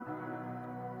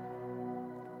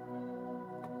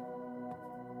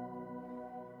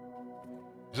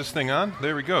Is this thing on?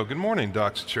 There we go. Good morning,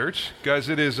 Doxa Church. Guys,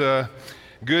 it is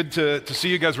good to see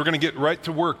you guys. We're going to get right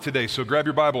to work today, so grab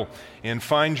your Bible and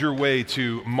find your way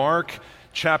to Mark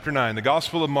chapter 9, the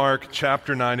Gospel of Mark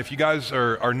chapter 9. If you guys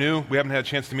are new, we haven't had a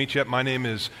chance to meet yet. My name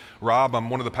is Rob. I'm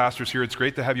one of the pastors here. It's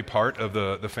great to have you part of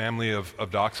the family of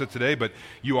Doxa today, but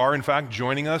you are, in fact,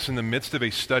 joining us in the midst of a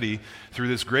study through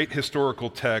this great historical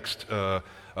text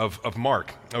of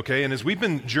Mark, okay? And as we've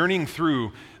been journeying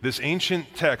through this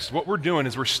ancient text, what we're doing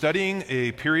is we're studying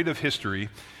a period of history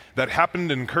that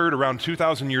happened and occurred around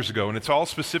 2,000 years ago, and it's all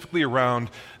specifically around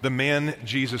the man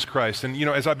Jesus Christ. And, you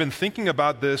know, as I've been thinking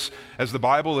about this as the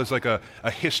Bible as like a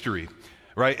history,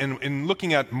 right, and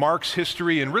looking at Mark's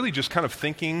history and really just kind of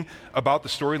thinking about the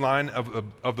storyline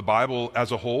of the Bible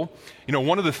as a whole, you know,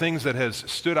 one of the things that has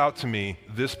stood out to me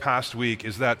this past week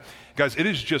is that, guys, it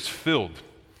is just filled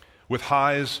with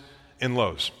highs and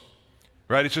lows,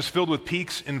 right? It's just filled with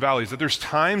peaks and valleys, that there's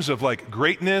times of like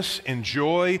greatness and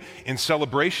joy and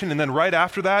celebration, and then right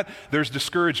after that, there's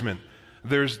discouragement,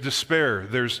 there's despair,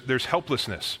 there's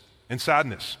helplessness and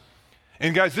sadness.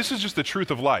 And guys, this is just the truth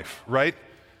of life, right?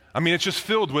 I mean, it's just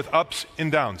filled with ups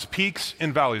and downs, peaks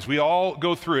and valleys. We all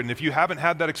go through it, and if you haven't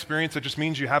had that experience, that just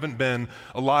means you haven't been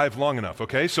alive long enough,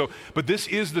 okay? But this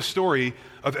is the story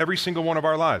of every single one of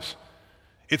our lives.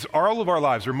 All of our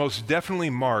lives are most definitely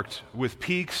marked with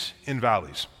peaks and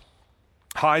valleys,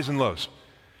 highs and lows.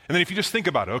 And then if you just think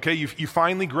about it, okay, you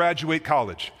finally graduate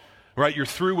college, right? You're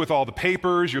through with all the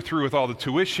papers, you're through with all the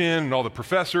tuition and all the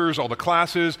professors, all the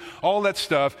classes, all that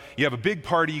stuff. You have a big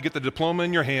party, you get the diploma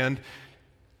in your hand,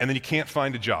 and then you can't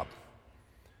find a job,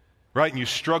 right? And you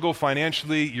struggle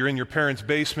financially, you're in your parents'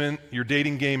 basement, your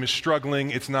dating game is struggling,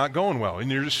 it's not going well, and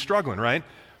you're just struggling, right?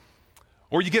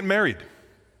 Or you get married.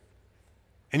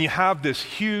 And you have this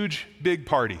huge, big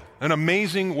party, an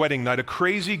amazing wedding night, a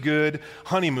crazy good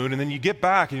honeymoon, and then you get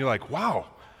back and you're like, wow,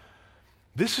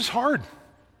 this is hard,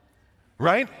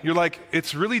 right? You're like,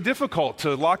 it's really difficult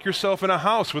to lock yourself in a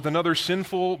house with another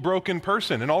sinful, broken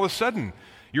person, and all of a sudden,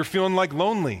 you're feeling like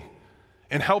lonely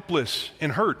and helpless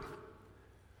and hurt.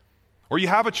 Or you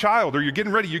have a child, or you're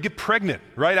getting ready, you get pregnant,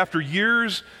 right, after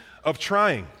years of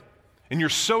trying. And you're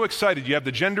so excited. You have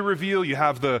the gender reveal, you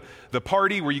have the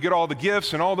party where you get all the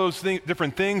gifts and all those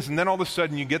different things, and then all of a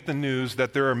sudden you get the news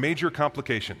that there are major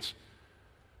complications.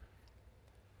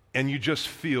 And you just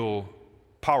feel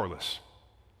powerless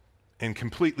and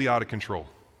completely out of control.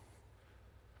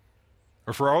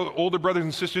 Or for our older brothers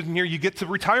and sisters in here, you get to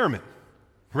retirement,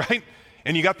 right?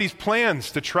 And you got these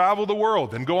plans to travel the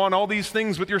world and go on all these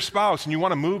things with your spouse, and you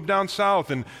want to move down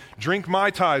south and drink Mai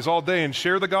Tais all day and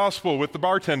share the gospel with the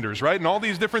bartenders, right? And all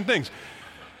these different things.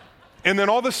 And then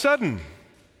all of a sudden,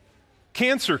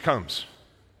 cancer comes.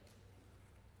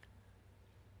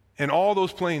 And all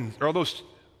those plans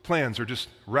are just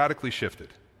radically shifted.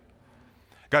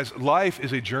 Guys, life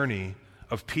is a journey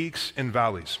of peaks and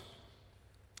valleys.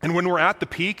 And when we're at the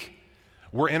peak,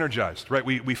 we're energized, right?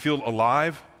 We feel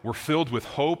alive. We're filled with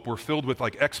hope, we're filled with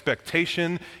like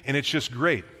expectation, and it's just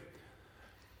great.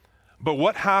 But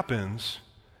what happens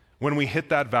when we hit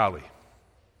that valley?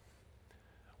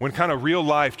 When kind of real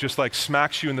life just like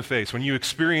smacks you in the face, when you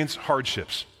experience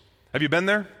hardships. Have you been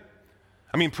there?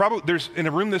 I mean, probably there's, in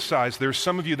a room this size, there's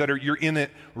some of you that you're in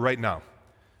it right now.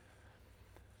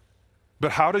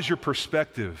 But how does your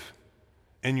perspective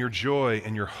and your joy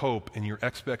and your hope and your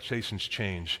expectations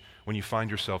change when you find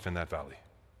yourself in that valley?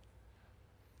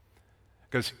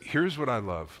 Because here's what I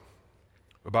love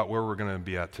about where we're going to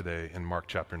be at today in Mark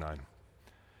chapter 9.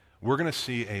 We're going to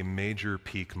see a major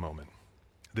peak moment,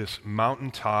 this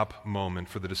mountaintop moment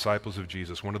for the disciples of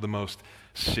Jesus, one of the most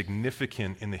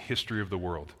significant in the history of the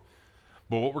world.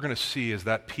 But what we're going to see is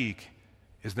that peak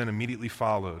is then immediately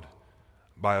followed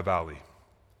by a valley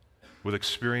with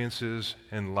experiences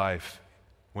in life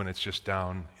when it's just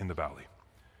down in the valley.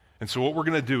 And so what we're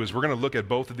going to do is we're going to look at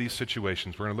both of these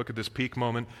situations. We're going to look at this peak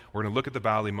moment, we're going to look at the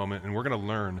valley moment, and we're going to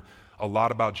learn a lot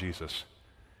about Jesus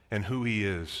and who he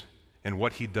is and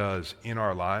what he does in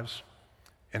our lives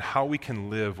and how we can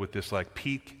live with this like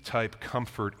peak type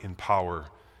comfort and power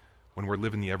when we're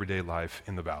living the everyday life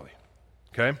in the valley.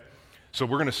 Okay? So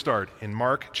we're going to start in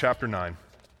Mark chapter 9,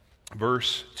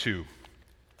 verse 2.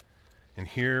 And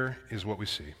here is what we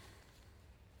see.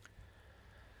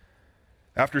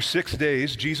 After 6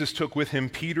 days, Jesus took with him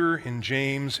Peter and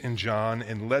James and John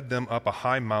and led them up a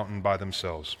high mountain by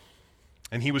themselves.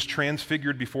 And he was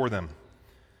transfigured before them.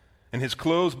 And his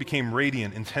clothes became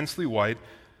radiant, intensely white,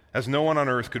 as no one on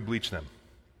earth could bleach them.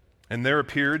 And there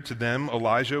appeared to them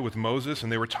Elijah with Moses, and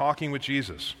they were talking with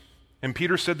Jesus. And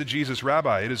Peter said to Jesus,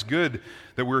 "Rabbi, it is good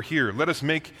that we're here. Let us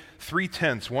make 3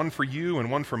 tents, one for you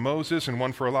and one for Moses and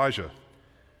one for Elijah."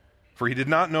 for he did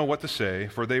not know what to say,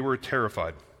 for they were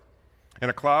terrified. And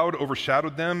a cloud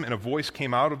overshadowed them, and a voice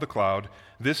came out of the cloud,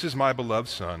 "This is my beloved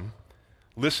Son.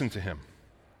 Listen to him."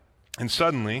 And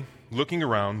suddenly, looking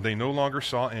around, they no longer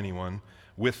saw anyone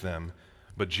with them,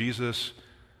 but Jesus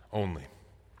only.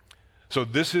 So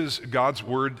this is God's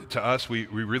word to us. We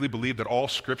really believe that all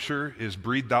Scripture is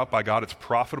breathed out by God. It's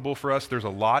profitable for us. There's a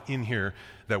lot in here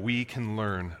that we can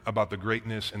learn about the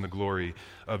greatness and the glory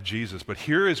of Jesus. But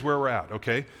here is where we're at,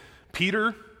 okay?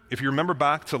 Peter, if you remember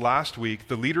back to last week,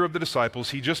 the leader of the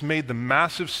disciples, he just made the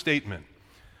massive statement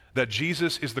that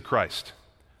Jesus is the Christ,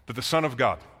 that the Son of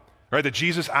God, right? That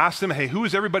Jesus asked him, hey, who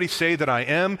does everybody say that I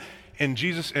am? And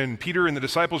Jesus and Peter and the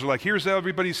disciples are like, here's what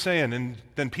everybody's saying. And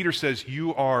then Peter says,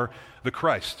 you are the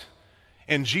Christ.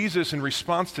 And Jesus, in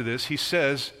response to this, he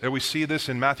says, and we see this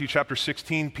in Matthew chapter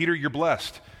 16, Peter, you're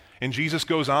blessed. And Jesus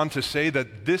goes on to say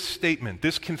that this statement,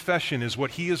 this confession is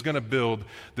what he is going to build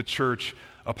the church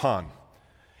upon.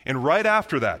 And right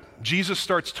after that, Jesus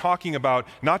starts talking about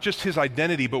not just his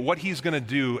identity, but what he's going to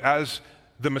do as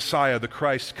the Messiah, the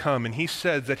Christ, come. And he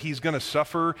says that he's going to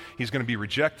suffer, he's going to be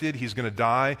rejected, he's going to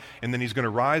die, and then he's going to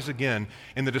rise again.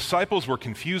 And the disciples were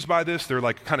confused by this. They're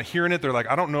like kind of hearing it. They're like,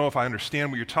 I don't know if I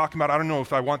understand what you're talking about. I don't know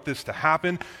if I want this to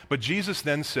happen. But Jesus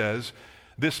then says,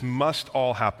 this must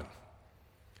all happen.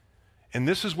 And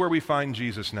this is where we find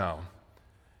Jesus now.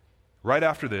 Right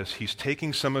after this, he's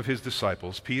taking some of his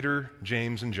disciples, Peter,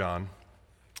 James, and John.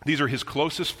 These are his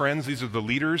closest friends. These are the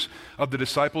leaders of the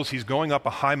disciples. He's going up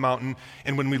a high mountain.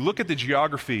 And when we look at the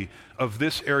geography of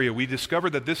this area, we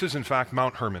discover that this is, in fact,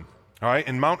 Mount Hermon. All right?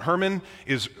 And Mount Hermon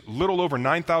is a little over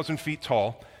 9,000 feet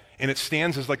tall, and it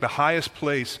stands as like the highest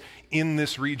place in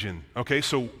this region. Okay?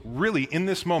 So really, in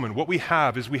this moment, what we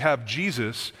have is we have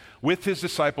Jesus with his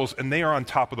disciples, and they are on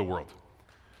top of the world.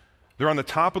 They're on the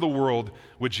top of the world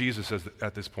with Jesus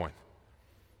at this point.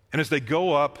 And as they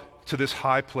go up to this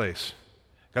high place,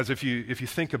 guys, if you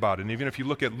think about it, and even if you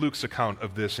look at Luke's account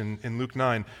of this in Luke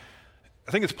 9,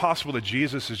 I think it's possible that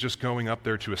Jesus is just going up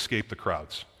there to escape the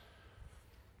crowds.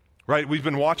 Right? We've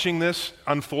been watching this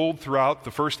unfold throughout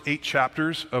the first 8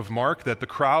 chapters of Mark, that the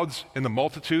crowds and the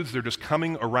multitudes, they're just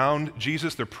coming around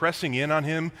Jesus. They're pressing in on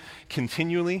him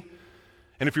continually.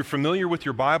 And if you're familiar with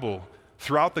your Bible,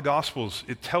 throughout the Gospels,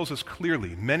 it tells us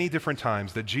clearly, many different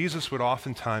times, that Jesus would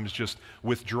oftentimes just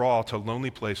withdraw to lonely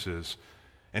places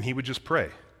and he would just pray.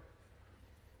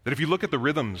 That if you look at the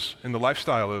rhythms and the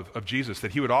lifestyle of Jesus,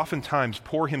 that he would oftentimes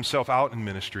pour himself out in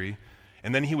ministry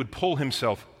and then he would pull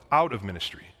himself out of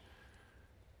ministry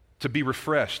to be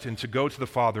refreshed and to go to the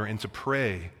Father and to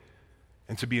pray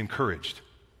and to be encouraged.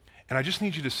 And I just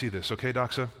need you to see this, okay,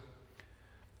 Doxa?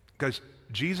 Guys,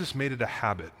 Jesus made it a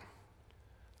habit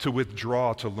to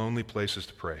withdraw to lonely places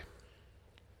to pray.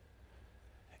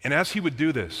 And as he would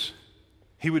do this,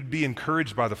 he would be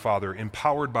encouraged by the Father,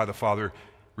 empowered by the Father,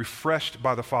 refreshed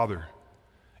by the Father.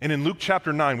 And in Luke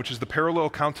chapter 9, which is the parallel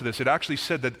account to this, it actually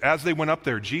said that as they went up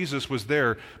there, Jesus was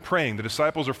there praying. The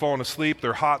disciples are falling asleep,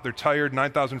 they're hot, they're tired,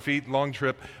 9,000 feet, long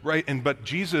trip, right? But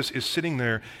Jesus is sitting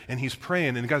there and he's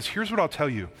praying. And guys, here's what I'll tell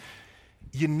you.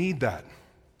 You need that.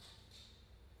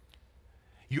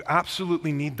 You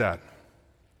absolutely need that.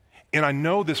 And I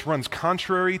know this runs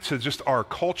contrary to just our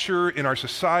culture in our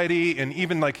society, and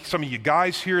even like some of you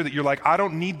guys here that you're like, I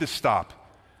don't need to stop.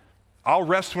 I'll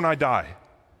rest when I die.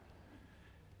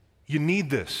 You need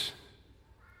this.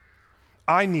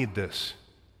 I need this.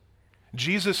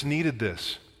 Jesus needed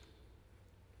this.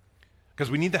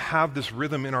 Because we need to have this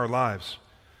rhythm in our lives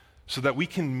so that we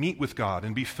can meet with God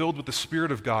and be filled with the Spirit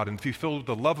of God and be filled with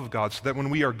the love of God, so that when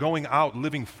we are going out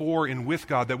living for and with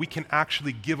God, that we can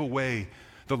actually give away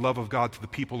the love of God to the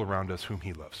people around us whom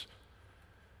he loves.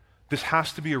 This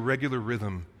has to be a regular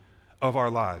rhythm of our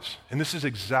lives. And this is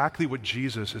exactly what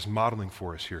Jesus is modeling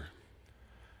for us here.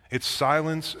 It's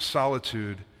silence,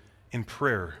 solitude, and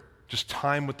prayer, just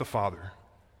time with the Father.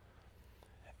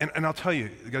 And I'll tell you,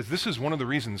 guys, this is one of the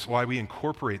reasons why we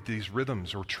incorporate these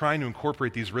rhythms, or trying to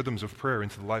incorporate these rhythms of prayer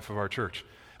into the life of our church.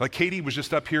 Like Katie was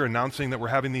just up here announcing that we're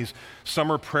having these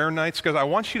summer prayer nights. Because I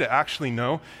want you to actually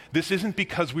know, this isn't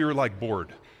because we were like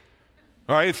bored.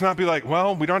 All right, it's not be like,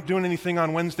 well, we aren't doing anything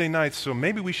on Wednesday nights, so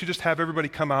maybe we should just have everybody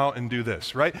come out and do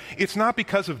this, right? It's not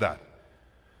because of that.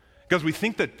 Because we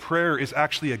think that prayer is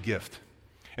actually a gift,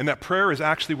 and that prayer is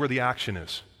actually where the action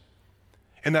is.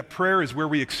 And that prayer is where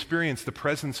we experience the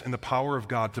presence and the power of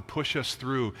God to push us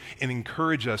through and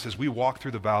encourage us as we walk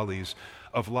through the valleys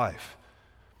of life.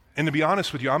 And to be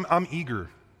honest with you, I'm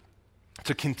eager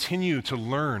to continue to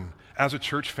learn as a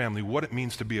church family what it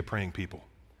means to be a praying people.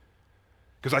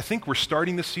 Because I think we're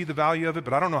starting to see the value of it,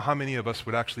 but I don't know how many of us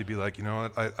would actually be like, you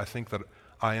know what, I think that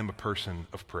I am a person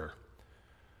of prayer.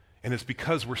 And it's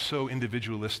because we're so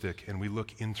individualistic and we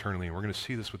look internally. And we're going to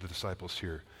see this with the disciples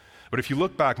here. But if you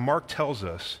look back, Mark tells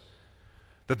us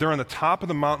that they're on the top of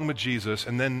the mountain with Jesus,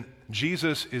 and then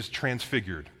Jesus is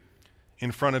transfigured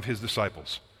in front of his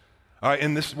disciples.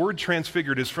 And this word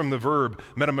transfigured is from the verb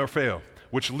metamorpheo,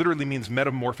 which literally means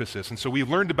metamorphosis. And so we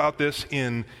learned about this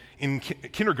in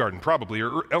kindergarten probably,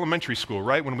 or elementary school,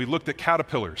 right? When we looked at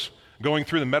caterpillars going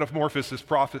through the metamorphosis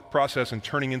process and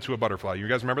turning into a butterfly. You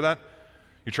guys remember that?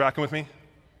 You tracking with me?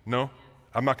 No?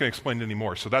 I'm not going to explain it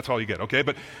anymore, so that's all you get, okay?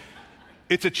 But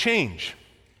it's a change.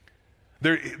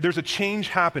 There's a change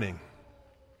happening.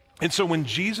 And so when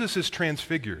Jesus is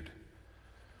transfigured,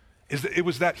 it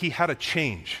was that he had a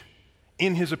change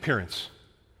in his appearance.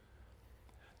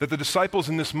 That the disciples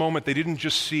in this moment, they didn't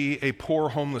just see a poor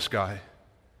homeless guy.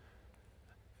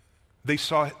 They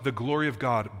saw the glory of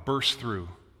God burst through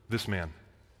this man.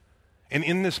 And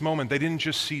in this moment, they didn't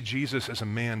just see Jesus as a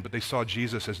man, but they saw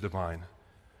Jesus as divine.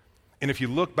 And if you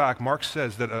look back, Mark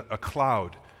says that a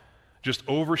cloud just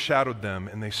overshadowed them,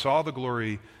 and they saw the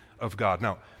glory of God.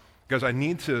 Now, guys, I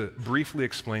need to briefly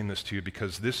explain this to you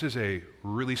because this is a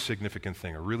really significant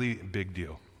thing, a really big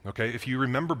deal. Okay? If you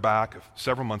remember back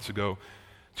several months ago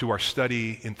to our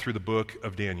study through the book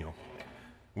of Daniel,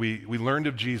 we learned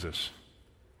of Jesus,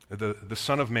 the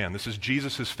Son of Man. This is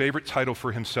Jesus' favorite title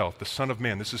for himself, the Son of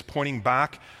Man. This is pointing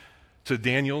back to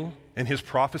Daniel and his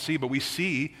prophecy, but we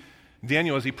see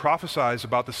Daniel, as he prophesies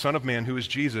about the Son of Man, who is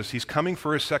Jesus, he's coming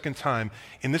for his second time,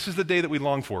 and this is the day that we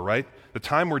long for, right? The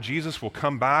time where Jesus will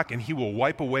come back and he will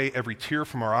wipe away every tear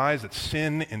from our eyes, that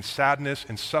sin and sadness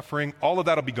and suffering, all of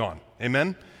that will be gone.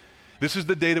 Amen? This is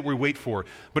the day that we wait for.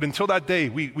 But until that day,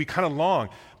 we kind of long.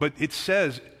 But it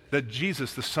says that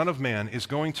Jesus, the Son of Man, is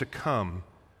going to come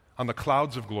on the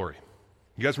clouds of glory.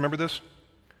 You guys remember this?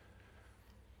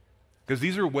 Because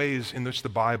these are ways in which the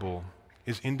Bible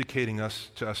is indicating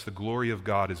to us the glory of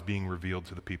God is being revealed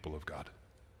to the people of God.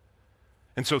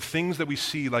 And so things that we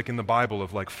see like in the Bible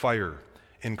of like fire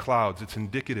and clouds, it's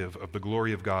indicative of the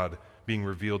glory of God being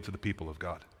revealed to the people of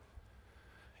God.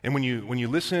 And when you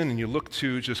listen and you look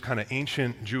to just kind of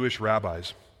ancient Jewish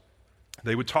rabbis,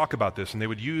 they would talk about this and they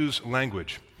would use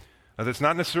language that's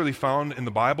not necessarily found in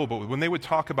the Bible, but when they would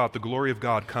talk about the glory of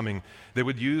God coming, they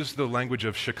would use the language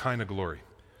of Shekinah glory.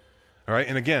 All right,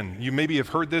 and again, you maybe have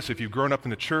heard this if you've grown up in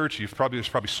the church, there's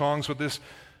probably songs with this,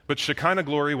 but Shekinah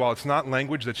glory, while it's not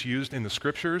language that's used in the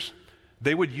scriptures,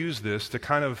 they would use this to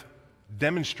kind of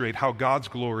demonstrate how God's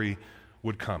glory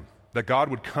would come. That God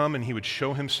would come and he would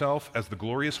show himself as the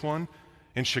glorious one.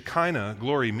 And Shekinah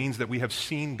glory means that we have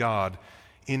seen God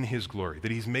in his glory, that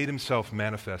he's made himself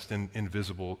manifest and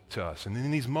invisible to us. And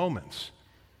in these moments,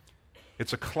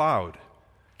 it's a cloud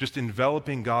just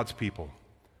enveloping God's people,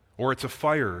 or it's a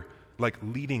fire like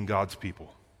leading God's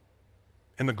people.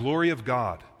 And the glory of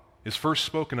God is first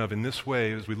spoken of in this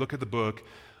way as we look at the book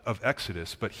of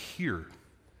Exodus. But here,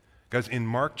 guys, in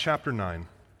Mark chapter 9,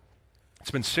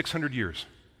 it's been 600 years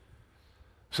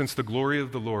since the glory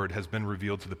of the Lord has been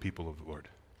revealed to the people of the Lord.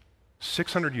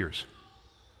 600 years.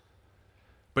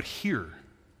 But here,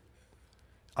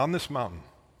 on this mountain,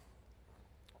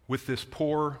 with this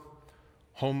poor,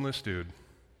 homeless dude,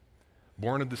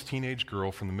 born of this teenage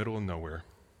girl from the middle of nowhere,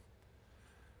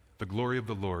 the glory of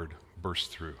the Lord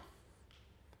bursts through,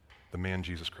 the man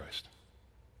Jesus Christ.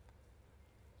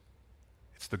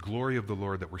 It's the glory of the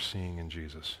Lord that we're seeing in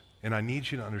Jesus. And I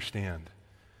need you to understand,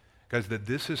 guys, that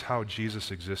this is how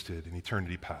Jesus existed in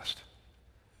eternity past.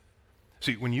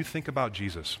 See, when you think about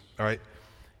Jesus, all right,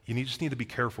 you just need to be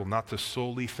careful not to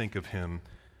solely think of him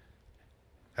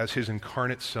as his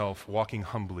incarnate self walking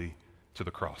humbly to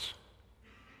the cross.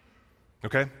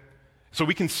 Okay? So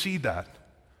we can see that.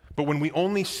 But when we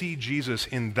only see Jesus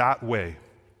in that way,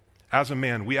 as a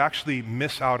man, we actually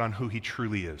miss out on who he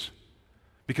truly is.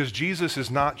 Because Jesus is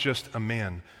not just a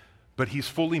man, but he's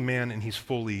fully man and he's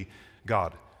fully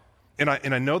God. And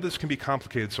I know this can be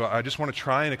complicated, so I just want to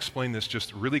try and explain this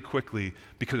just really quickly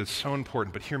because it's so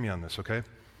important, but hear me on this, okay?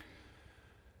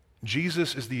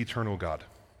 Jesus is the eternal God.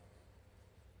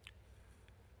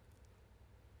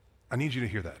 I need you to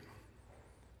hear that.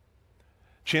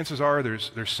 Chances are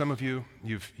there's some of you,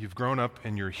 you've grown up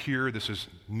and you're here, this is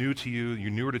new to you, you're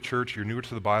newer to church, you're newer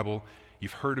to the Bible,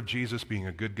 you've heard of Jesus being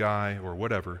a good guy or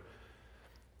whatever.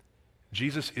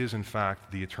 Jesus is in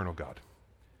fact the eternal God.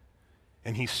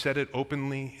 And he said it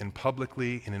openly and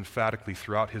publicly and emphatically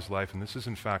throughout his life, and this is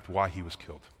in fact why he was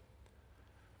killed.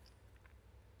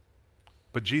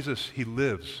 But Jesus, he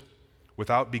lives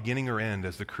without beginning or end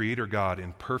as the Creator God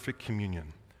in perfect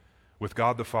communion with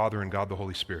God the Father and God the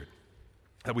Holy Spirit.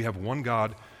 That we have one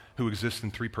God who exists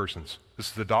in three persons. This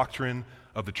is the doctrine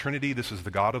of the Trinity. This is the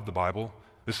God of the Bible.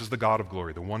 This is the God of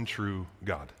glory, the one true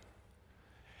God.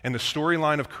 And the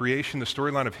storyline of creation, the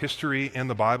storyline of history and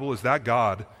the Bible is that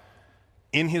God,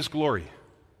 in his glory,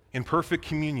 in perfect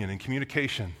communion and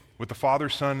communication with the Father,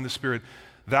 Son, and the Spirit,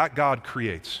 that God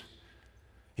creates.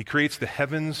 He creates the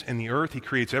heavens and the earth. He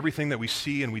creates everything that we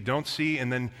see and we don't see,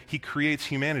 and then he creates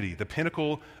humanity, the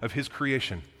pinnacle of his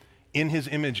creation. In his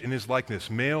image, in his likeness,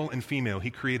 male and female, he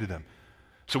created them.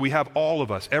 So we have all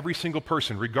of us, every single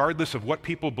person, regardless of what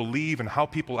people believe and how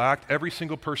people act, every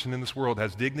single person in this world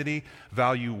has dignity,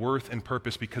 value, worth, and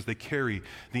purpose because they carry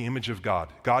the image of God.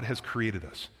 God has created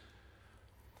us.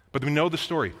 But we know the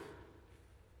story.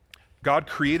 God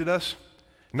created us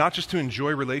not just to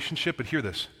enjoy relationship, but hear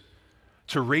this,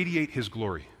 to radiate his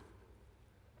glory.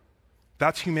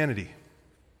 That's humanity.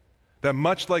 That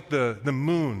much like the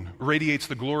moon radiates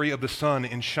the glory of the sun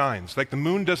and shines, like the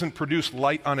moon doesn't produce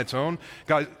light on its own,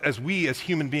 guys, as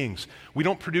human beings, we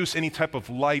don't produce any type of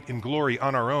light and glory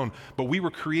on our own, but we were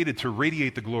created to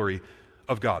radiate the glory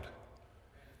of God.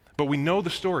 But we know the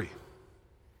story.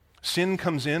 Sin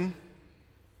comes in,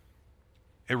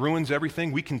 it ruins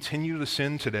everything. We continue to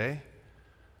sin today.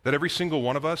 That every single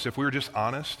one of us, if we were just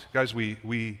honest, guys, we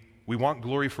want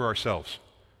glory for ourselves.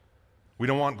 We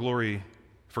don't want glory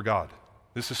for God.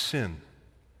 This is sin.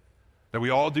 That we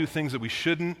all do things that we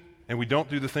shouldn't, and we don't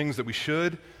do the things that we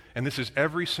should, and this is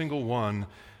every single one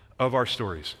of our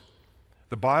stories.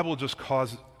 The Bible just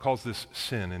calls this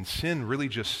sin, and sin really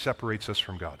just separates us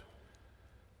from God.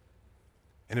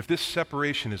 And if this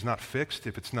separation is not fixed,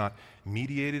 if it's not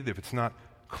mediated, if it's not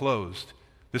closed,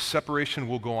 this separation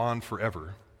will go on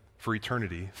forever, for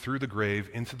eternity, through the grave,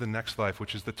 into the next life,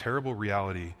 which is the terrible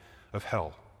reality of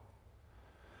hell.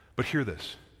 But hear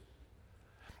this,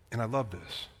 and I love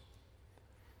this.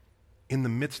 In the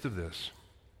midst of this,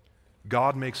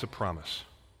 God makes a promise.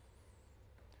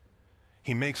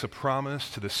 He makes a promise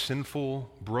to the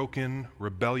sinful, broken,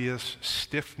 rebellious,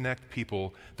 stiff-necked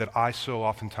people that I so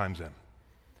oftentimes am,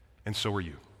 and so are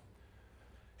you.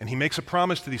 And he makes a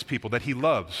promise to these people that he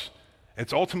loves.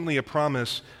 It's ultimately a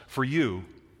promise for you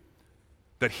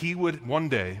that he would one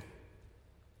day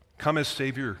come as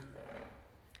Savior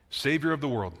of the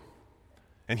world.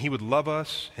 And he would love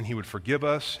us, and he would forgive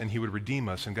us, and he would redeem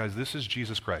us. And guys, this is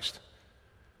Jesus Christ.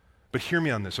 But hear me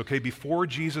on this, okay? Before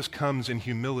Jesus comes in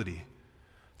humility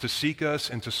to seek us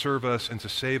and to serve us and to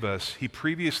save us, he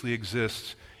previously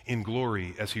exists in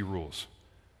glory as he rules.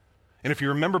 And if you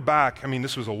remember back,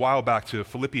 this was a while back, to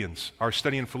Philippians, our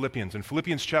study in Philippians. In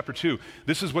Philippians chapter 2,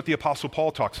 this is what the Apostle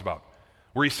Paul talks about,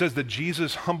 where he says that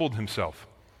Jesus humbled himself.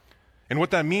 And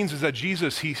what that means is that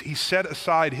Jesus, he set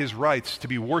aside his rights to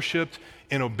be worshiped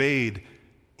and obeyed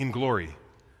in glory.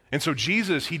 And so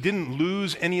Jesus, he didn't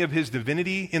lose any of his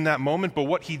divinity in that moment, but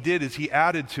what he did is he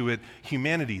added to it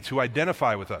humanity to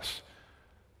identify with us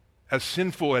as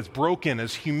sinful, as broken,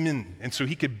 as human. And so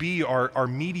he could be our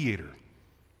mediator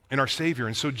and our Savior.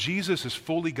 And so Jesus is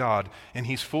fully God and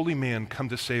he's fully man, come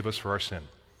to save us for our sin.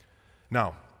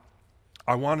 Now,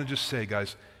 I want to just say,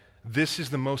 guys, this is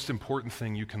the most important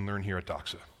thing you can learn here at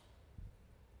Doxa.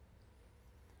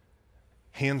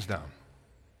 Hands down.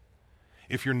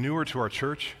 If you're newer to our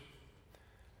church,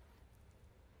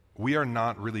 we are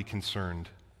not really concerned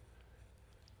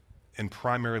and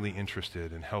primarily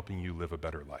interested in helping you live a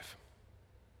better life.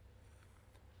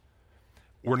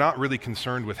 We're not really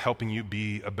concerned with helping you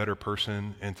be a better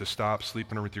person and to stop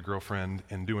sleeping with your girlfriend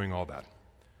and doing all that.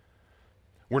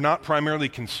 We're not primarily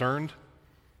concerned,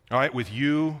 all right, with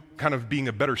you kind of being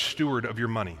a better steward of your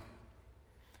money.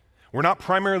 We're not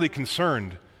primarily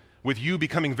concerned with you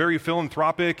becoming very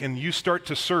philanthropic and you start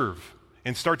to serve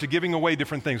and start to giving away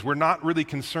different things. We're not really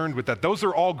concerned with that. Those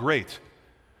are all great.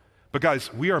 But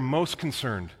guys, we are most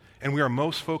concerned and we are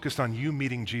most focused on you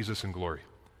meeting Jesus in glory.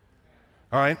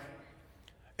 All right?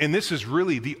 And this is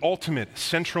really the ultimate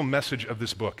central message of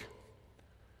this book.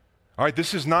 All right,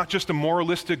 this is not just a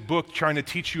moralistic book trying to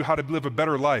teach you how to live a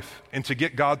better life and to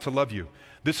get God to love you.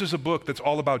 This is a book that's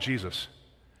all about Jesus.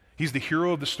 He's the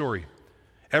hero of the story.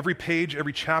 Every page,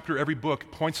 every chapter, every book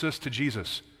points us to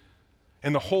Jesus.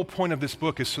 And the whole point of this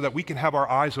book is so that we can have our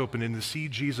eyes open and to see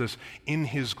Jesus in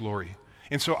his glory.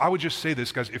 And so I would just say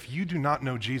this, guys, if you do not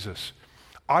know Jesus,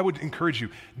 I would encourage you,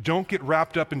 don't get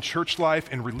wrapped up in church life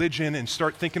and religion and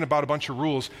start thinking about a bunch of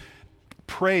rules.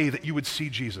 Pray that you would see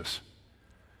Jesus.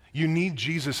 You need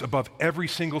Jesus above every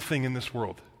single thing in this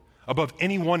world. Above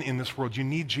anyone in this world, you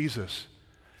need Jesus.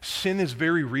 Sin is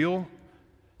very real.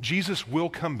 Jesus will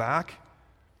come back.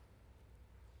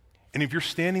 And if you're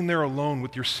standing there alone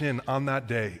with your sin on that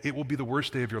day, it will be the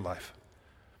worst day of your life.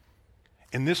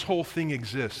 And this whole thing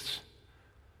exists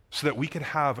so that we could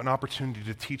have an opportunity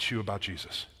to teach you about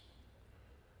Jesus.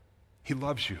 He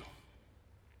loves you.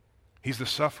 He's the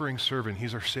suffering servant.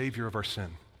 He's our Savior of our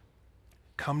sin.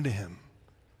 Come to him.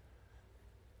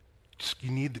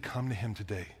 You need to come to him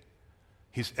today.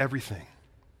 He's everything.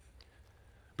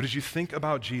 But as you think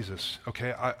about Jesus,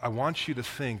 okay, I want you to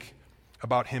think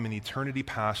about him in eternity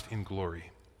past in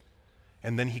glory.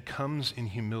 And then he comes in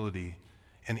humility.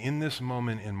 And in this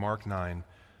moment in Mark 9,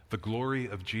 the glory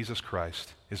of Jesus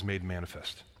Christ is made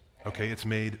manifest. Okay, it's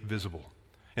made visible.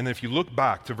 And then if you look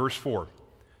back to verse 4, all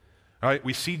right,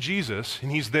 we see Jesus,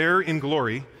 and he's there in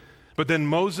glory, but then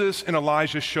Moses and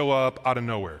Elijah show up out of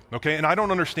nowhere, okay? And I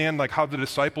don't understand like how the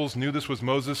disciples knew this was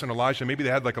Moses and Elijah. Maybe they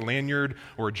had like a lanyard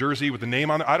or a jersey with the name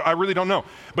on it. I really don't know.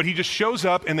 But he just shows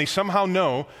up, and they somehow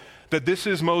know that this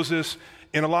is Moses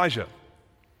and Elijah.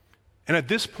 And at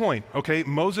this point, okay,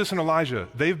 Moses and Elijah,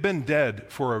 they've been dead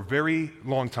for a very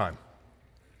long time.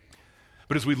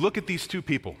 But as we look at these two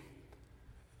people,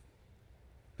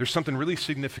 there's something really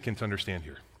significant to understand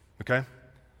here. Okay?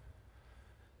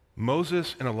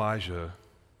 Moses and Elijah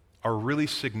are really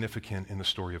significant in the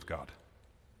story of God.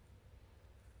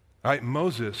 All right,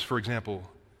 Moses, for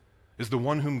example, is the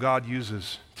one whom God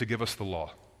uses to give us the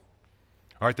law.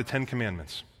 All right, the 10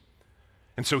 Commandments.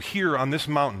 And so here on this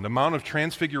mountain, the Mount of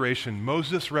Transfiguration,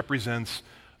 Moses represents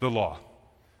the law.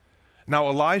 Now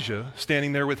Elijah,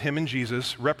 standing there with him and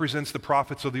Jesus, represents the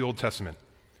prophets of the Old Testament.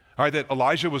 All right, that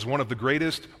Elijah was one of the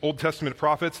greatest Old Testament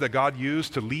prophets that God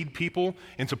used to lead people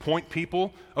and to point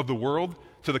people of the world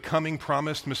to the coming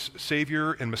promised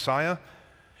Savior and Messiah.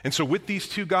 And so with these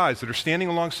two guys that are standing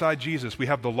alongside Jesus, we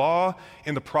have the law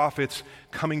and the prophets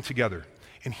coming together.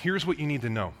 And here's what you need to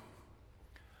know.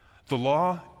 The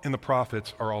law and the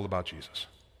prophets are all about Jesus.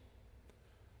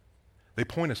 They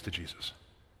point us to Jesus.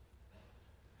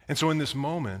 And so in this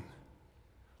moment,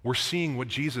 we're seeing what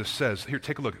Jesus says. Here,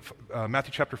 take a look at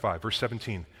Matthew chapter 5, verse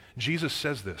 17. Jesus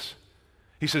says this.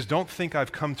 He says, "Don't think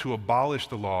I've come to abolish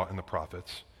the law and the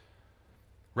prophets.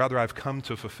 Rather, I've come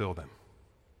to fulfill them."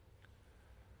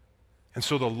 And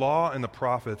so the law and the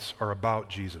prophets are about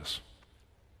Jesus.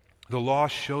 The law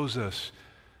shows us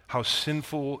how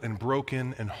sinful and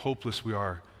broken and hopeless we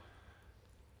are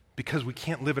because we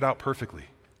can't live it out perfectly.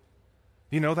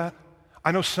 You know that?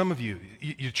 I know some of you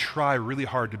try really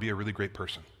hard to be a really great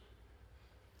person.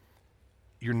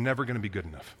 You're never going to be good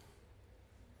enough.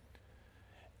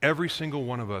 Every single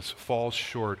one of us falls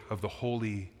short of the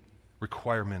holy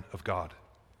requirement of God.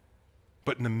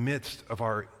 But in the midst of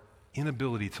our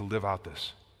inability to live out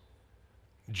this,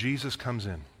 Jesus comes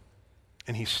in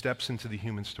and he steps into the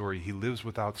human story. He lives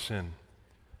without sin.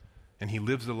 And he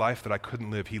lives the life that I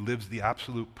couldn't live. He lives the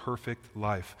absolute perfect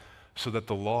life so that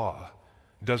the law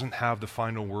doesn't have the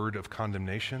final word of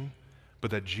condemnation, but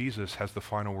that Jesus has the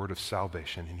final word of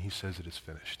salvation, and he says it is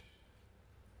finished.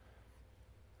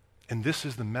 And this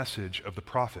is the message of the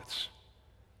prophets,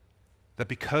 that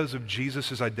because of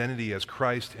Jesus' identity as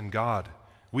Christ and God,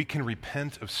 we can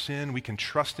repent of sin, we can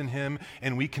trust in him,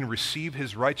 and we can receive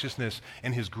his righteousness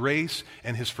and his grace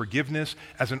and his forgiveness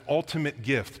as an ultimate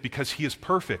gift because he is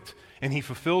perfect and he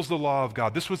fulfills the law of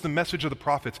God. This was the message of the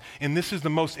prophets, and this is the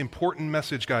most important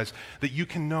message, guys, that you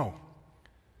can know.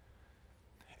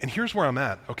 And here's where I'm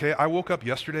at, okay? I woke up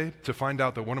yesterday to find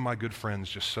out that one of my good friends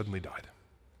just suddenly died.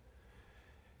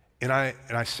 And I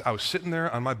was sitting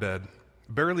there on my bed,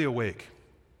 barely awake,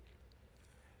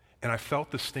 and I felt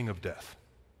the sting of death.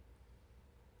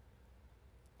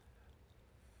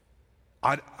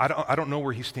 I don't know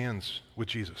where he stands with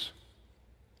Jesus.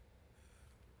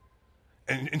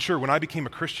 And sure, when I became a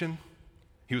Christian,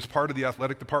 he was part of the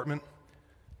athletic department,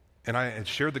 and I had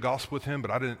shared the gospel with him,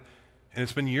 but I didn't. And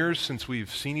it's been years since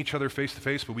we've seen each other face to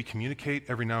face, but we communicate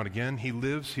every now and again. He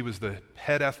was the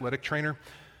head athletic trainer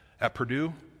at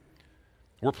Purdue.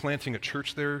 We're planting a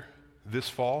church there this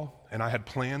fall, and I had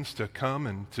plans to come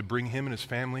and to bring him and his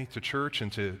family to church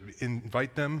and to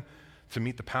invite them to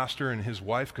meet the pastor and his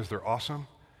wife because they're awesome.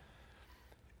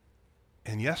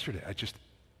 And yesterday,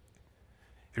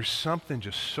 there's something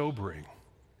just sobering.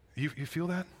 You feel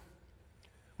that?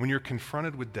 When you're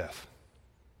confronted with death.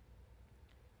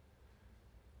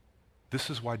 This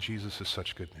is why Jesus is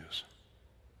such good news.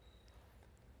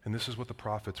 And this is what the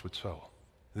prophets would sow.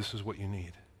 This is what you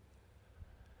need.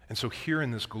 And so here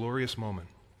in this glorious moment,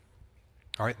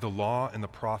 all right, the law and the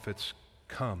prophets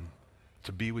come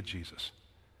to be with Jesus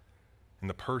in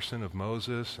the person of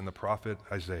Moses and the prophet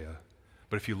Isaiah.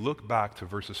 But if you look back to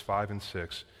verses 5 and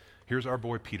 6, here's our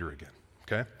boy Peter again,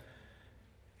 okay?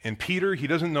 And Peter, he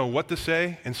doesn't know what to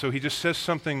say, and so he just says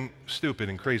something stupid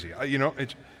and crazy.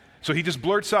 So he just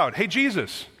blurts out, "Hey,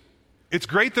 Jesus, it's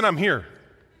great that I'm here.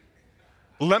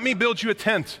 Let me build you a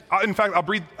tent. In fact,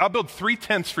 I'll build 3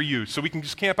 tents for you so we can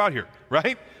just camp out here,"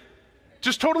 right?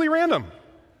 Just totally random.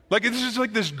 Like, it's just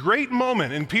like this great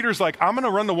moment. And Peter's like, I'm going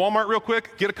to run to Walmart real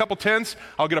quick, get a couple tents.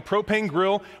 I'll get a propane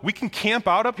grill. We can camp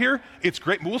out up here. It's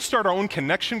great. We'll start our own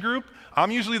connection group.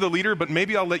 I'm usually the leader, but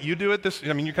maybe I'll let you do it.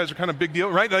 You guys are kind of big deal,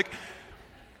 right? Like,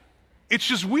 it's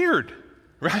just weird,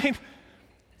 right?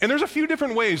 And there's a few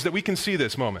different ways that we can see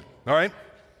this moment, all right?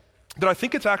 That I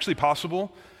think it's actually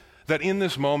possible that in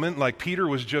this moment, like Peter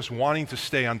was just wanting to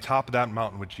stay on top of that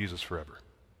mountain with Jesus forever.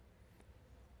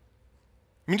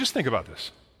 I mean, just think about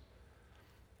this.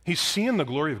 He's seeing the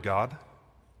glory of God.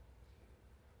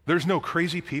 There's no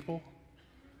crazy people.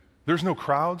 There's no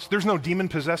crowds. There's no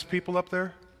demon-possessed people up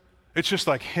there. It's just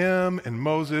like him and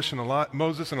Moses and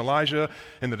Elijah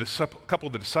and couple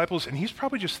of the disciples. And he's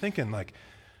probably just thinking like,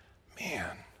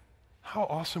 man, how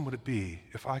awesome would it be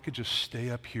if I could just stay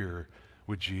up here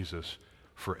with Jesus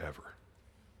forever?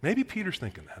 Maybe Peter's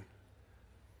thinking that.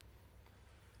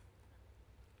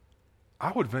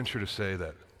 I would venture to say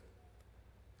that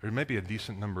there may be a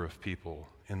decent number of people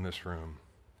in this room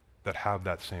that have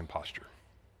that same posture.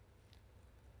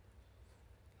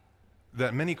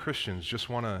 That many Christians just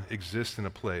want to exist in a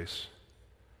place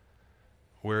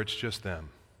where it's just them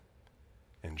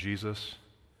and Jesus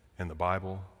and the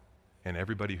Bible and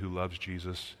everybody who loves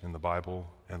Jesus and the Bible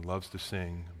and loves to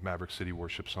sing Maverick City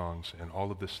worship songs and all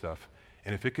of this stuff.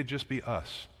 And if it could just be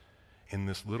us in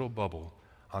this little bubble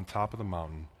on top of the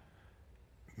mountain,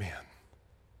 man,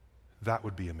 that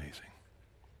would be amazing.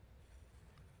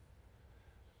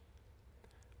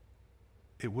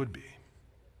 It would be.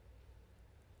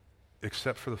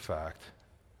 Except for the fact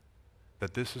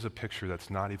that this is a picture that's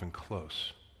not even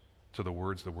close to the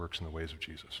words, the works, and the ways of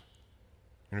Jesus.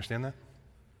 You understand that?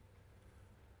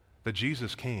 That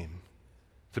Jesus came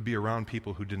to be around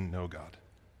people who didn't know God,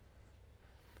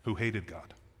 who hated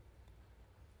God,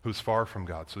 who's far from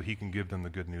God, so he can give them the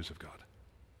good news of God.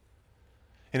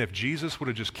 And if Jesus would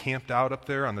have just camped out up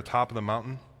there on the top of the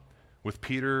mountain with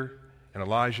Peter and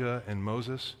Elijah and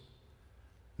Moses,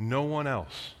 no one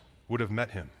else would have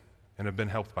met him and have been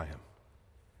helped by him.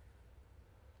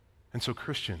 And so,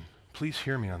 Christian, please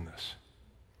hear me on this.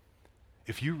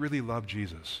 If you really love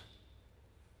Jesus,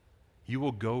 you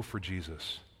will go for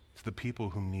Jesus to the people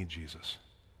who need Jesus,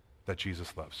 that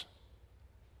Jesus loves.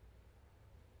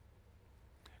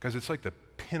 Guys, it's like the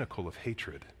pinnacle of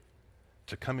hatred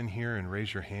to come in here and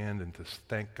raise your hand and to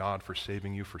thank God for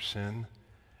saving you for sin,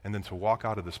 and then to walk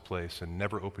out of this place and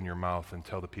never open your mouth and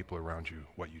tell the people around you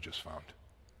what you just found.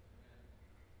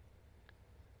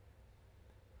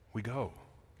 We go,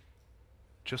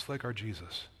 just like our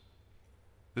Jesus.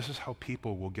 This is how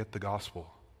people will get the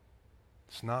gospel.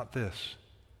 It's not this.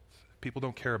 People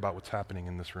don't care about what's happening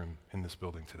in this room, in this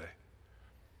building today.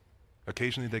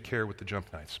 Occasionally they care with the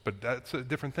jump nights, but that's a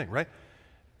different thing, right?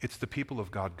 It's the people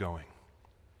of God going.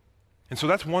 And so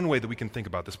that's one way that we can think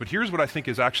about this. But here's what I think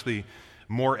is actually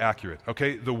more accurate,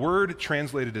 okay? The word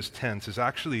translated as tents is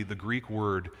actually the Greek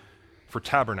word for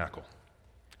tabernacle.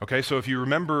 Okay, so if you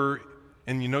remember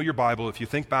and you know your Bible, if you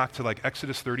think back to like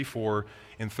Exodus 34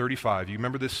 and 35, you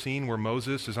remember this scene where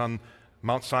Moses is on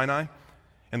Mount Sinai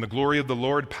and the glory of the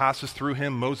Lord passes through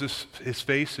him. Moses, his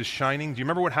face is shining. Do you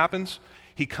remember what happens?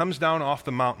 He comes down off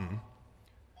the mountain.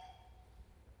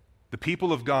 The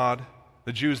people of God,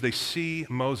 the Jews, they see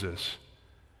Moses,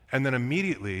 and then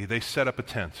immediately they set up a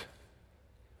tent.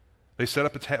 They set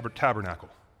up a tabernacle.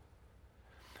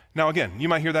 Now again, you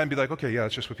might hear that and be like, okay, yeah,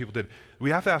 that's just what people did. We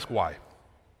have to ask why.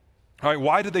 All right,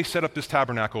 why did they set up this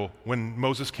tabernacle when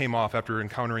Moses came off after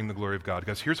encountering the glory of God?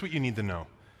 Guys, here's what you need to know.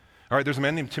 All right, there's a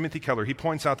man named Timothy Keller. He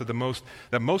points out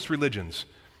that most religions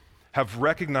have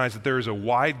recognized that there is a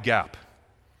wide gap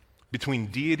between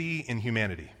deity and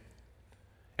humanity.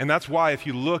 And that's why if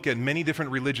you look at many different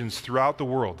religions throughout the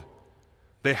world,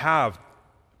 they have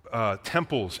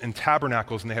temples and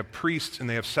tabernacles, and they have priests, and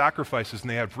they have sacrifices, and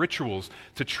they have rituals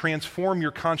to transform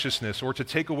your consciousness or to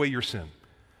take away your sin.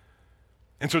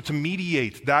 And so to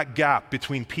mediate that gap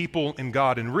between people and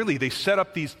God, and really they set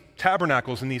up these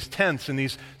tabernacles and these tents and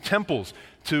these temples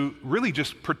to really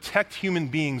just protect human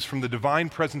beings from the divine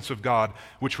presence of God,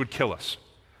 which would kill us.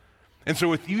 And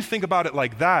so if you think about it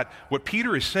like that, what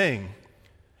Peter is saying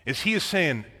is he is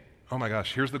saying, oh my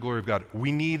gosh, here's the glory of God.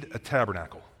 We need a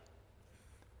tabernacle.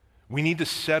 We need to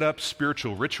set up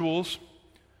spiritual rituals.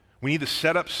 We need to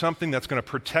set up something that's going to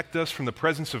protect us from the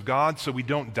presence of God so we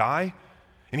don't die.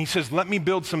 And he says, let me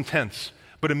build some tents.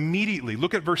 But immediately,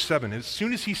 look at verse 7. As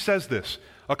soon as he says this,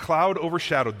 a cloud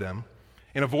overshadowed them,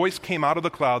 and a voice came out of the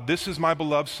cloud, this is my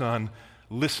beloved son,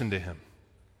 listen to him.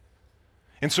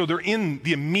 And so they're in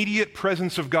the immediate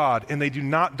presence of God, and they do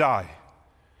not die.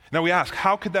 Now we ask,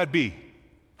 how could that be?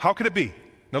 How could it be?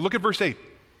 Now look at verse 8.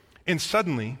 And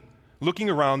suddenly, Looking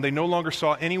around, they no longer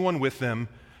saw anyone with them.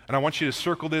 And I want you to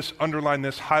circle this, underline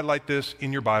this, highlight this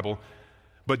in your Bible,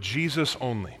 but Jesus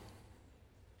only.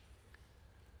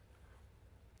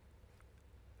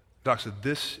 Doc said,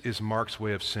 this is Mark's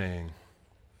way of saying,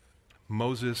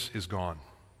 Moses is gone.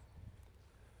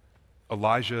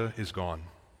 Elijah is gone.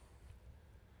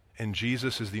 And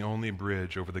Jesus is the only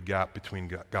bridge over the gap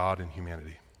between God and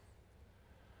humanity.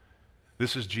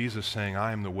 This is Jesus saying,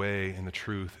 I am the way and the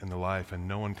truth and the life, and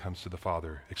no one comes to the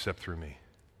Father except through me.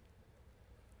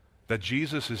 That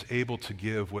Jesus is able to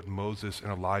give what Moses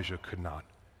and Elijah could not.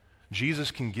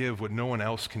 Jesus can give what no one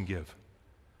else can give.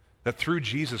 That through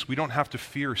Jesus, we don't have to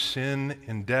fear sin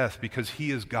and death because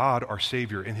he is God, our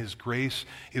Savior, and his grace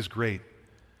is great.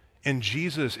 And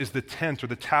Jesus is the tent or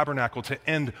the tabernacle to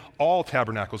end all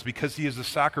tabernacles because he is the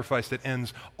sacrifice that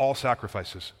ends all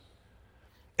sacrifices.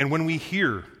 And when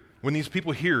these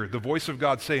people hear the voice of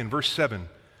God say in verse 7,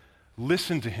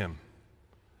 listen to him.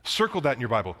 Circle that in your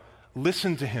Bible.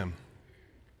 Listen to him.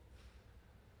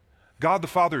 God the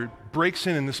Father breaks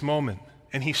in this moment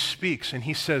and he speaks and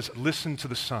he says, listen to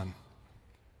the Son.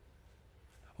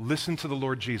 Listen to the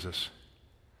Lord Jesus.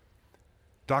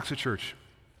 Doxa Church,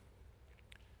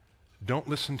 don't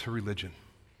listen to religion.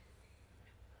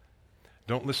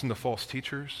 Don't listen to false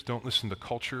teachers. Don't listen to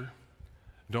culture.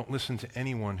 Don't listen to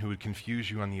anyone who would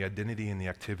confuse you on the identity and the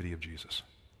activity of Jesus.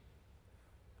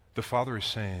 The Father is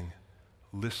saying,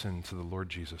 listen to the Lord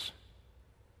Jesus.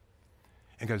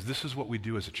 And guys, this is what we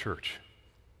do as a church.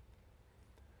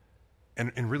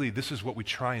 And really, this is what we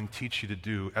try and teach you to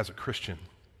do as a Christian,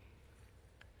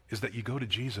 is that you go to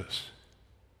Jesus.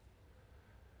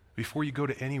 Before you go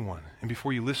to anyone, and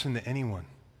before you listen to anyone,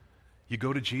 you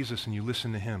go to Jesus and you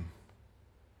listen to him.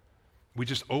 We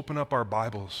just open up our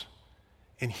Bibles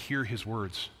and hear his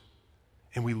words.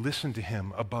 And we listen to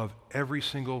him above every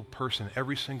single person,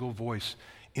 every single voice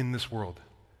in this world.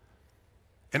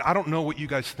 And I don't know what you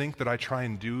guys think that I try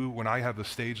and do when I have a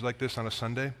stage like this on a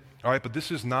Sunday. All right, but this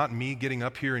is not me getting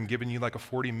up here and giving you like a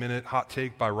 40-minute hot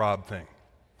take by Rob thing.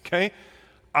 Okay?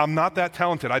 I'm not that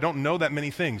talented. I don't know that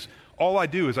many things. All I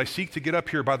do is I seek to get up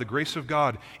here by the grace of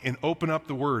God and open up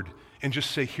the Word and just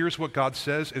say, here's what God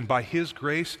says, and by his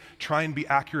grace, try and be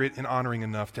accurate and honoring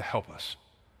enough to help us.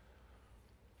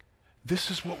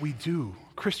 This is what we do,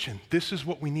 Christian. This is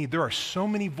what we need. There are so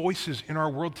many voices in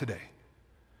our world today.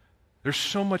 There's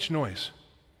so much noise.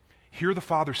 Hear the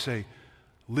Father say,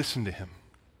 listen to him.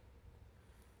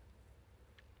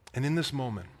 And in this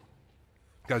moment,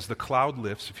 guys, the cloud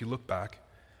lifts, if you look back,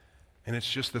 and it's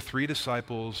just the 3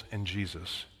 disciples and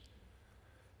Jesus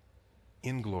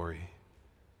in glory.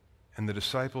 And the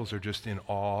disciples are just in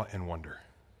awe and wonder.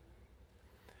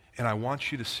 And I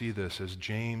want you to see this as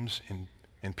James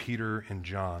and Peter and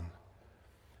John,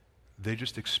 they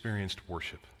just experienced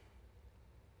worship.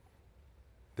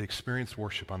 They experienced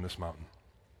worship on this mountain.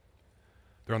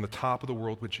 They're on the top of the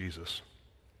world with Jesus.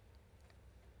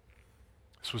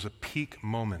 This was a peak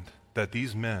moment that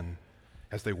these men,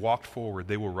 as they walked forward,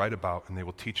 they will write about and they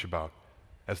will teach about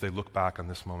as they look back on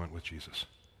this moment with Jesus.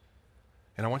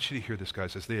 And I want you to hear this,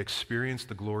 guys, as they experienced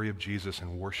the glory of Jesus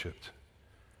and worshiped.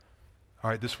 All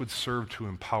right, this would serve to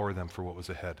empower them for what was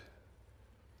ahead.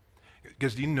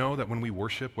 Because do you know that when we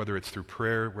worship, whether it's through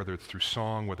prayer, whether it's through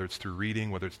song, whether it's through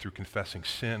reading, whether it's through confessing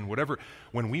sin, whatever,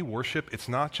 when we worship, it's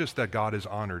not just that God is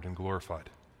honored and glorified,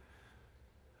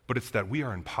 but it's that we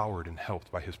are empowered and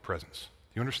helped by his presence.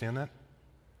 Do you understand that?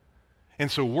 And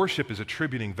so worship is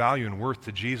attributing value and worth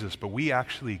to Jesus, but we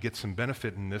actually get some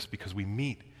benefit in this because we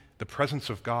meet the presence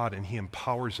of God and he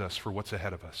empowers us for what's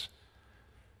ahead of us.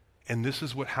 And this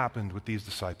is what happened with these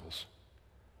disciples.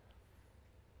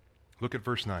 Look at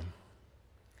verse 9.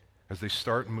 As they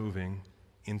start moving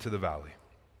into the valley.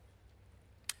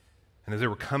 And as they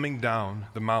were coming down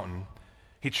the mountain,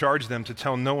 he charged them to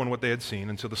tell no one what they had seen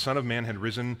until the Son of Man had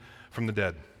risen from the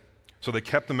dead. So they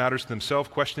kept the matters to themselves,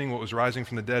 questioning what was rising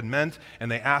from the dead meant,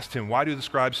 and they asked him, why do the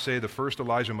scribes say the first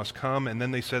Elijah must come? And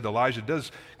then they said, Elijah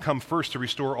does come first to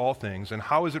restore all things. And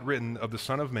how is it written of the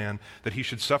Son of Man that he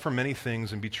should suffer many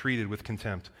things and be treated with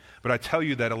contempt? But I tell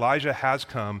you that Elijah has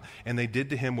come, and they did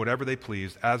to him whatever they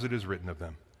pleased, as it is written of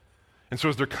them. And so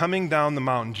as they're coming down the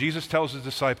mountain, Jesus tells his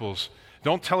disciples,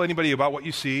 don't tell anybody about what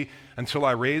you see until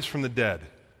I raise from the dead.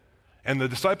 And the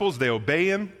disciples, they obey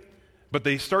him, but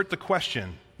they start to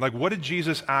question, like, what did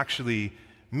Jesus actually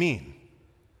mean?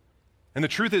 And the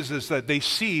truth is that they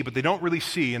see, but they don't really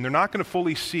see, and they're not going to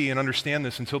fully see and understand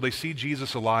this until they see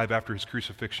Jesus alive after his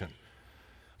crucifixion.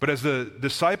 But as the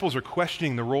disciples are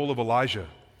questioning the role of Elijah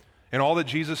and all that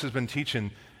Jesus has been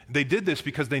teaching, they did this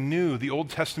because they knew the Old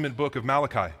Testament book of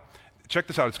Malachi. Check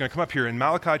this out. It's going to come up here in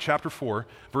Malachi chapter 4,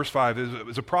 verse 5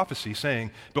 is a prophecy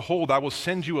saying, "Behold, I will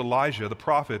send you Elijah the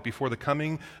prophet before the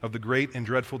coming of the great and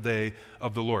dreadful day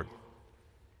of the Lord."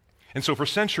 And so for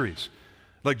centuries,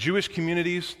 like Jewish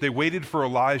communities, they waited for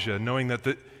Elijah, knowing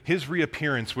that his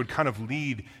reappearance would kind of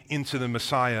lead into the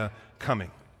Messiah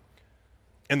coming.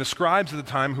 And the scribes at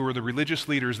the time, who were the religious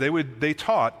leaders, they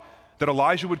taught that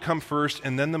Elijah would come first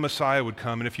and then the Messiah would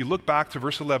come. And if you look back to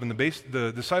verse 11,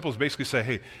 the disciples basically say,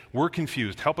 "Hey, we're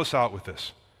confused. Help us out with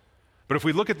this." But if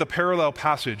we look at the parallel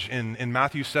passage in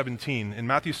Matthew 17, in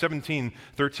Matthew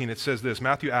 17:13, it says this.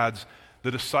 Matthew adds,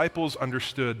 "The disciples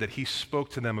understood that he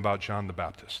spoke to them about John the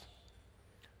Baptist."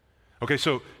 Okay,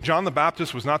 so John the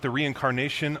Baptist was not the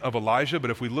reincarnation of Elijah, but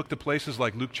if we look to places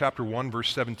like Luke chapter 1,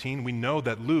 verse 17, we know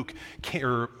that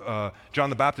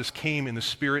John the Baptist came in the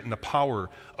spirit and the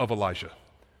power of Elijah.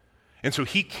 And so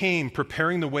he came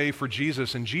preparing the way for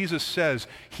Jesus, and Jesus says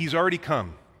he's already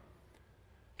come.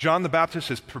 John the Baptist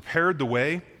has prepared the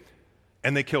way,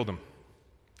 and they killed him.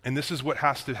 And this is what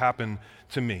has to happen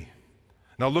to me.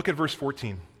 Now look at verse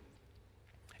 14.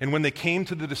 "And when they came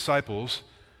to the disciples,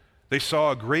 they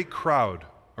saw a great crowd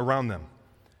around them,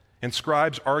 and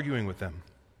scribes arguing with them.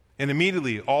 And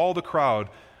immediately all the crowd,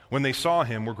 when they saw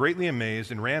him, were greatly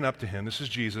amazed and ran up to him," this is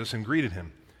Jesus, "and greeted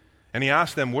him. And he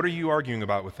asked them, 'What are you arguing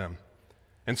about with them?'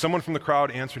 And someone from the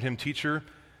crowd answered him, 'Teacher,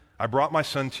 I brought my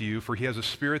son to you, for he has a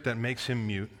spirit that makes him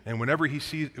mute, and whenever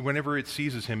it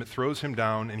seizes him, it throws him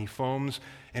down, and he foams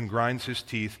and grinds his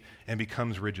teeth and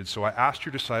becomes rigid. So I asked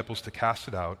your disciples to cast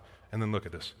it out,'" and then look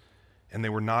at this, "and they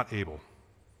were not able."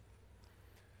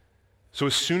 So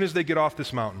as soon as they get off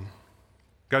this mountain,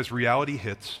 guys, reality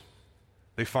hits.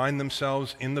 They find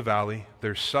themselves in the valley.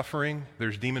 There's suffering,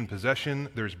 there's demon possession,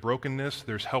 there's brokenness,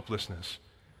 there's helplessness.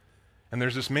 And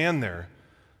there's this man there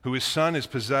who his son is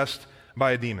possessed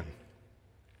by a demon.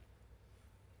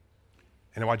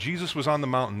 And while Jesus was on the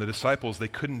mountain, the disciples, they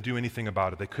couldn't do anything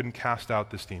about it. They couldn't cast out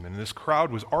this demon. And this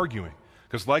crowd was arguing,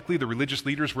 because likely the religious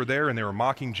leaders were there and they were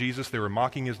mocking Jesus. They were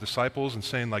mocking his disciples and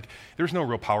saying, like, "There's no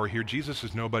real power here. Jesus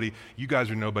is nobody. You guys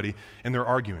are nobody." And they're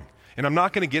arguing. And I'm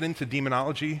not going to get into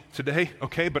demonology today,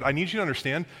 okay? But I need you to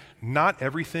understand, not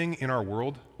everything in our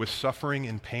world with suffering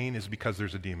and pain is because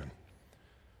there's a demon,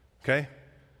 okay?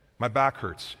 My back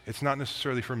hurts. It's not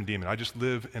necessarily from a demon. I just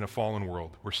live in a fallen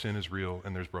world where sin is real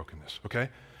and there's brokenness, okay?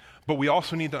 But we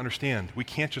also need to understand, we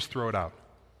can't just throw it out.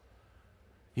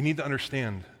 You need to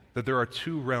understand that there are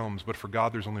two realms, but for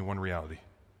God there's only one reality.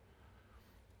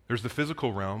 There's the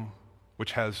physical realm,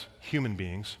 which has human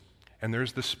beings, and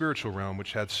there's the spiritual realm,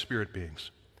 which has spirit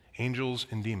beings, angels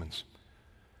and demons.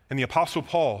 And the Apostle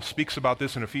Paul speaks about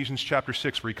this in Ephesians chapter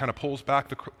 6, where he kind of pulls back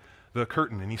the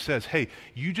curtain, and he says, hey,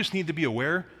 you just need to be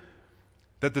aware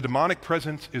that the demonic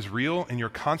presence is real, and you're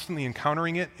constantly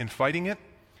encountering it and fighting it.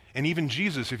 And even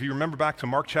Jesus, if you remember back to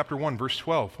Mark chapter 1, verse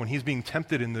 12, when he's being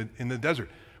tempted in the desert,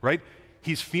 right?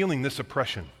 He's feeling this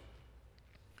oppression.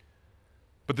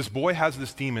 But this boy has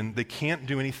this demon. They can't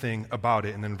do anything about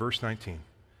it. And then verse 19,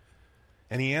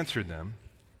 "And he answered them,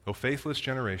 'O faithless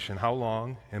generation, how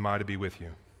long am I to be with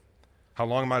you? How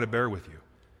long am I to bear with you?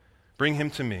 Bring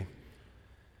him to me.'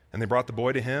 And they brought the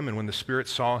boy to him, and when the spirit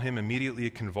saw him, immediately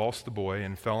it convulsed the boy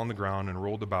and fell on the ground and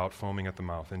rolled about, foaming at the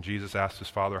mouth. And Jesus asked his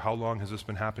father, 'How long has this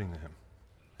been happening to him?'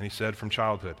 And he said, 'From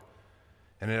childhood.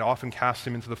 And it often cast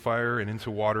him into the fire and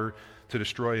into water to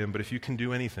destroy him. But if you can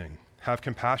do anything, have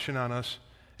compassion on us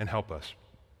and help us.'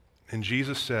 And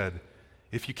Jesus said,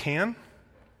 'If you can,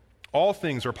 all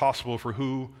things are possible for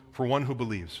one who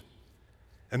believes.'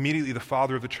 Immediately the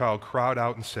father of the child cried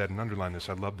out and said," and underline this,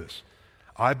 I love this,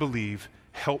 "I believe,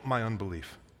 help my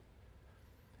unbelief."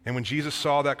 And when Jesus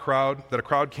saw that a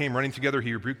crowd came running together,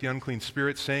 he rebuked the unclean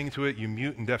spirit, saying to it, 'You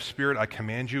mute and deaf spirit, I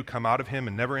command you, come out of him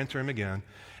and never enter him again.'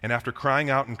 And after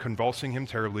crying out and convulsing him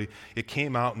terribly, it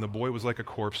came out, and the boy was like a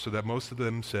corpse, so that most of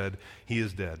them said, 'He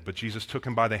is dead.' But Jesus took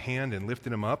him by the hand and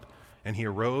lifted him up, and he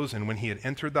arose. And when he had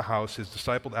entered the house, his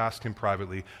disciples asked him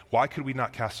privately, 'Why could we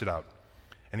not cast it out?'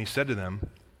 And he said to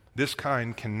them, 'This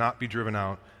kind cannot be driven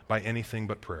out by anything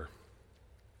but prayer.'"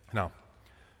 Now,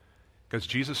 because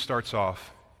Jesus starts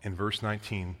off in verse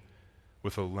 19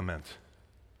 with a lament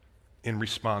in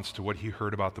response to what he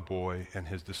heard about the boy and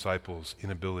his disciples'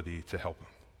 inability to help him.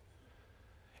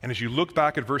 And as you look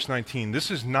back at verse 19, this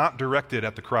is not directed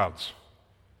at the crowds.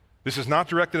 This is not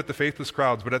directed at the faithless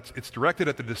crowds, but it's directed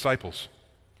at the disciples.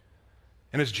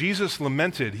 And as Jesus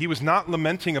lamented, he was not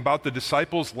lamenting about the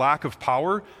disciples' lack of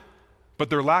power, but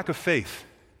their lack of faith.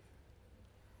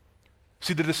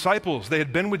 See, the disciples, they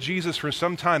had been with Jesus for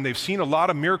some time. They've seen a lot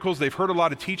of miracles. They've heard a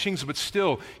lot of teachings, but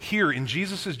still, here in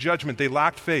Jesus' judgment, they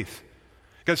lacked faith.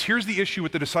 Guys, here's the issue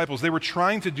with the disciples. They were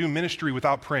trying to do ministry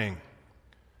without praying.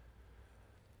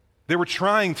 They were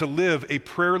trying to live a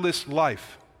prayerless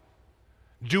life,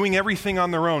 doing everything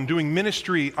on their own, doing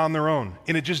ministry on their own,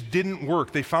 and it just didn't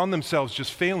work. They found themselves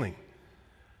just failing,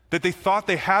 that they thought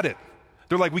they had it.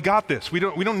 They're like, we got this. We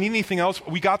don't need anything else.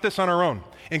 We got this on our own.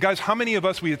 And guys, how many of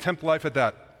us, we attempt life at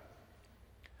that?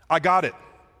 I got it.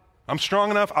 I'm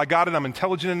strong enough. I got it. I'm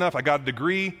intelligent enough. I got a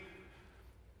degree.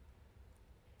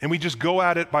 And we just go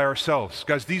at it by ourselves.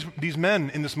 Guys, these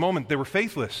men in this moment, they were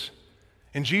faithless.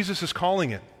 And Jesus is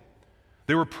calling it.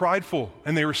 They were prideful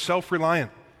and they were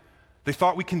self-reliant. They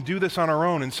thought we can do this on our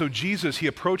own. And so Jesus, he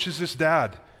approaches this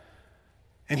dad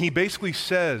and he basically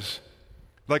says,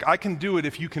 like, I can do it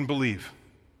if you can believe.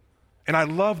 And I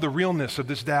love the realness of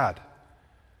this dad.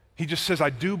 He just says, I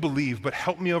do believe, but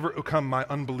help me overcome my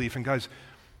unbelief. And guys,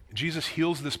 Jesus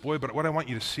heals this boy, but what I want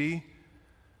you to see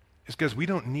is, guys, we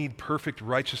don't need perfect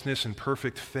righteousness and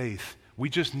perfect faith. We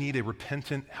just need a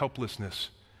repentant helplessness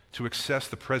to access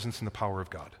the presence and the power of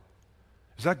God.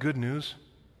 Is that good news?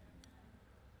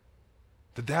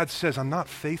 The dad says, I'm not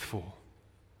faithful.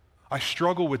 I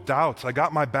struggle with doubts. I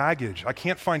got my baggage. I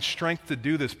can't find strength to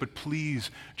do this, but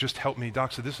please just help me.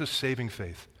 Doc said, this is saving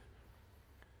faith.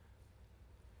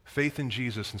 Faith in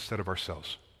Jesus instead of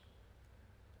ourselves.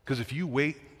 Because if you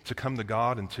wait to come to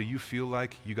God until you feel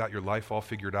like you got your life all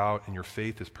figured out and your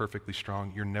faith is perfectly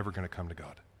strong, you're never going to come to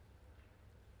God.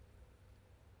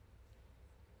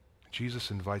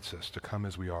 Jesus invites us to come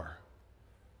as we are.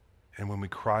 And when we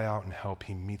cry out in help,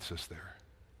 he meets us there.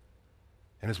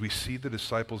 And as we see the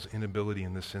disciples' inability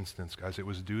in this instance, guys, it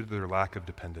was due to their lack of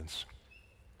dependence.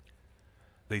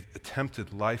 They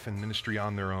attempted life and ministry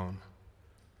on their own.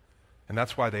 And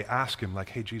that's why they ask him, like,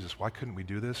 hey, Jesus, why couldn't we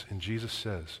do this? And Jesus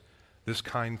says, this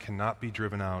kind cannot be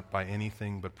driven out by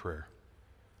anything but prayer.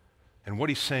 And what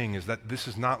he's saying is that this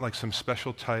is not like some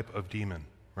special type of demon,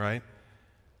 right?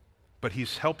 But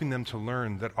he's helping them to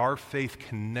learn that our faith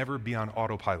can never be on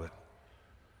autopilot.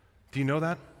 Do you know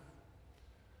that?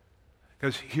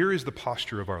 Because here is the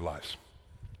posture of our lives.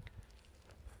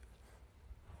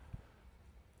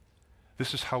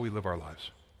 This is how we live our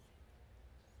lives.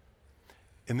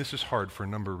 And this is hard for a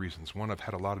number of reasons. One, I've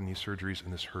had a lot of knee surgeries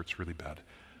and this hurts really bad.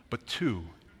 But two,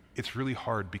 it's really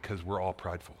hard because we're all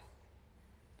prideful.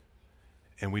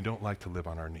 And we don't like to live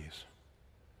on our knees.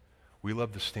 We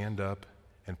love to stand up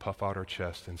and puff out our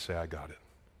chest and say, I got it.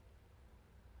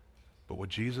 But what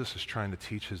Jesus is trying to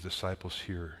teach his disciples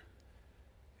here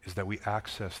is that we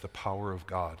access the power of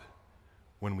God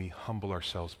when we humble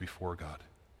ourselves before God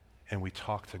and we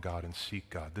talk to God and seek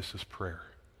God. This is prayer.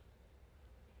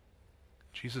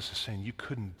 Jesus is saying, you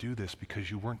couldn't do this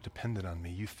because you weren't dependent on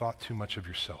me. You thought too much of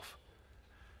yourself.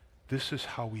 This is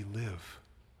how we live.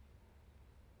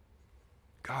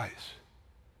 Guys,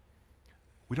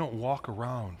 we don't walk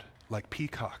around like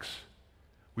peacocks.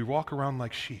 We walk around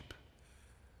like sheep.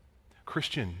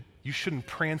 Christian, you shouldn't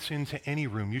prance into any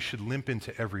room. You should limp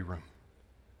into every room.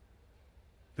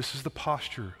 This is the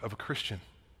posture of a Christian.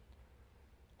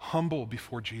 Humble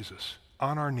before Jesus,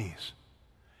 on our knees.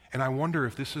 And I wonder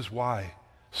if this is why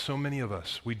so many of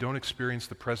us, we don't experience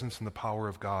the presence and the power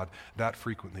of God that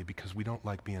frequently, because we don't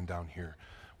like being down here.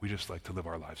 We just like to live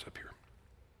our lives up here.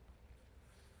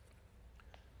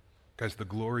 Guys, the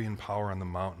glory and power on the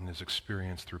mountain is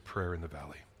experienced through prayer in the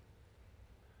valley.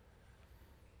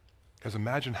 Guys,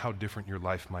 imagine how different your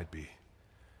life might be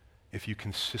if you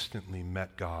consistently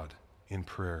met God in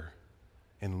prayer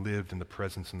and lived in the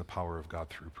presence and the power of God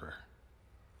through prayer.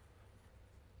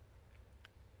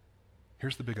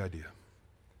 Here's the big idea.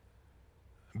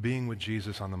 Being with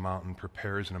Jesus on the mountain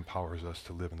prepares and empowers us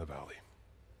to live in the valley.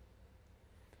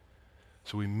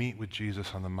 So we meet with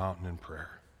Jesus on the mountain in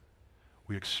prayer.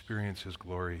 We experience his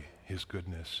glory, his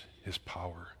goodness, his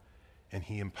power, and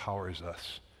he empowers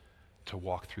us to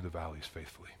walk through the valleys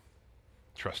faithfully,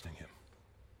 trusting him.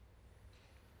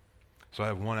 So I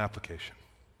have one application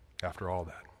after all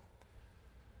that.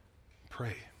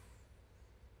 Pray.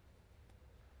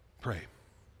 Pray.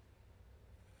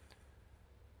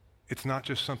 It's not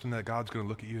just something that God's going to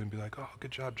look at you and be like, oh,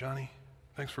 good job, Johnny.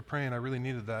 Thanks for praying. I really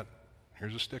needed that.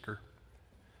 Here's a sticker.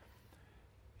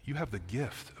 You have the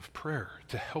gift of prayer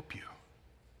to help you.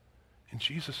 And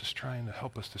Jesus is trying to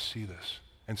help us to see this.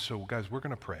 And so, guys, we're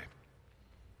going to pray.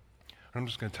 I'm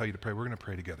just going to tell you to pray. We're going to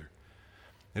pray together.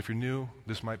 If you're new,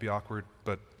 this might be awkward,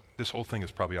 but this whole thing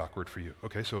is probably awkward for you.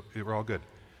 Okay, so we're all good.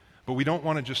 But we don't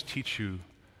want to just teach you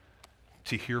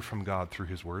to hear from God through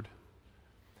his word.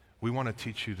 We want to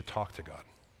teach you to talk to God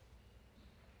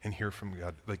and hear from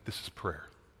God. Like, this is prayer.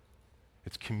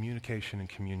 It's communication and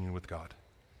communion with God.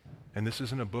 And this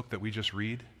isn't a book that we just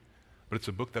read. but it's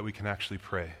a book that we can actually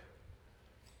pray.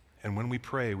 And when we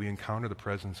pray, we encounter the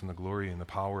presence and the glory and the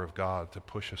power of God to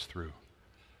push us through.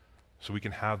 So we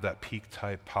can have that peak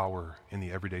type power in the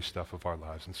everyday stuff of our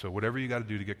lives. And so whatever you got to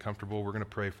do to get comfortable, we're going to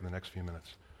pray for the next few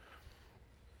minutes.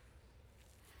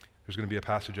 There's going to be a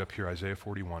passage up here, Isaiah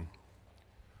 41.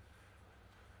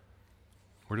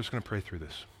 We're just going to pray through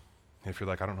this. And if you're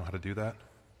like, I don't know how to do that,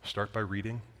 start by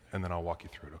reading, and then I'll walk you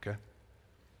through it, okay?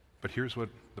 But here's what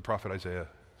the prophet Isaiah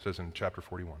says in chapter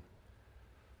 41.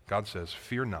 God says,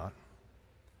 "Fear not,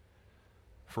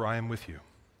 for I am with you.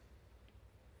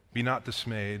 Be not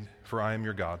dismayed, for I am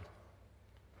your God.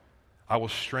 I will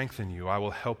strengthen you, I will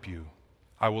help you,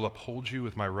 I will uphold you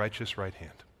with my righteous right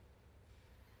hand."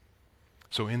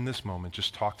 So in this moment,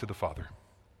 just talk to the Father.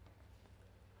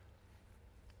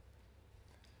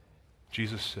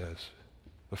 Jesus says,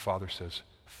 the Father says,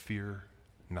 "Fear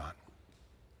not."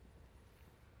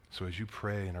 So as you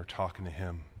pray and are talking to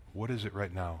him, what is it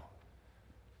right now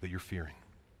that you're fearing?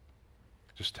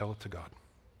 Just tell it to God.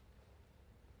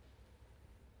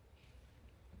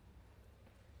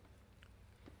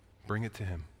 Bring it to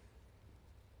him.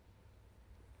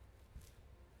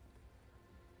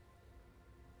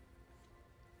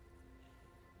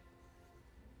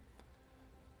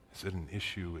 Is it an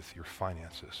issue with your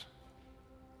finances?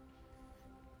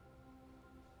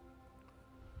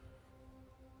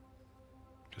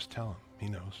 Just tell him. He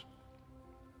knows.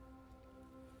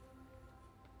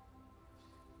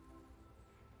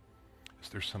 Is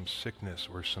there some sickness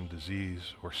or some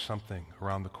disease or something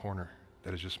around the corner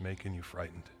that is just making you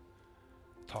frightened?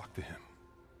 Talk to him.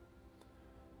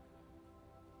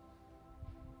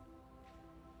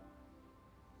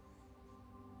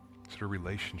 Is it a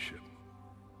relationship?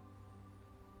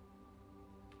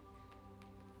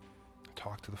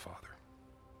 Talk to the Father.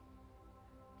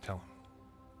 Tell him.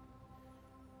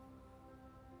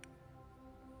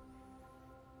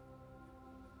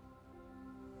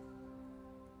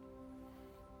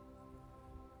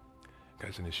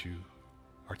 Guys, and as you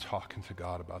are talking to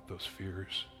God about those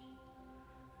fears,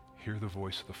 hear the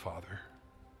voice of the Father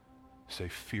say,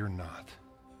 "Fear not,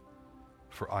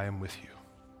 for I am with you."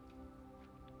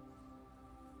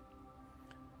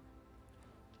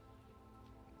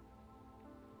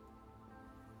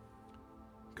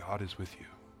 God is with you.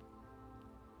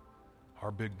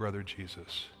 Our big brother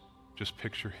Jesus, just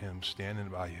picture him standing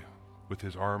by you with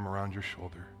his arm around your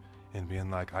shoulder and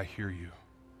being like, "I hear you.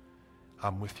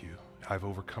 I'm with you. I've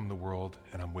overcome the world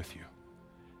and I'm with you."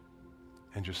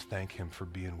 And just thank him for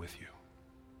being with you.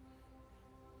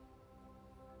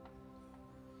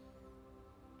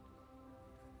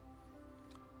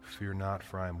 Fear not,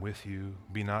 for I am with you.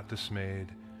 Be not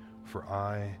dismayed, for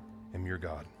I am your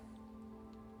God.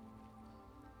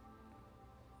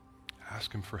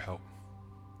 Ask him for help.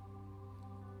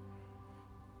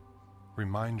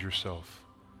 Remind yourself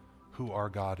who our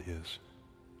God is.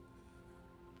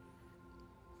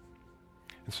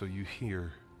 And so you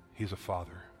hear he's a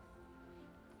father.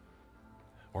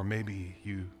 Or maybe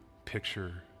you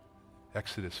picture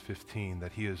Exodus 15,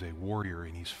 that he is a warrior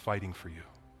and he's fighting for you.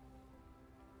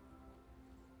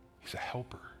 He's a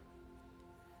helper.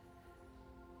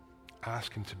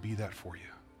 Ask him to be that for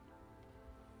you.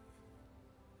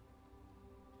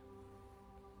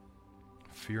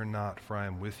 Fear not, for I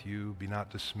am with you. Be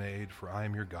not dismayed, for I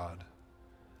am your God.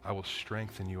 I will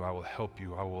strengthen you. I will help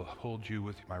you. I will hold you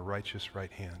with my righteous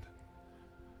right hand.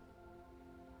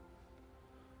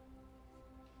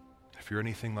 If you're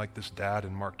anything like this dad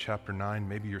in Mark chapter 9,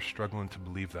 maybe you're struggling to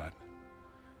believe that,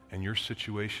 and your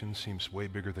situation seems way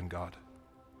bigger than God.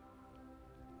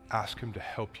 Ask him to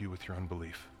help you with your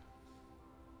unbelief.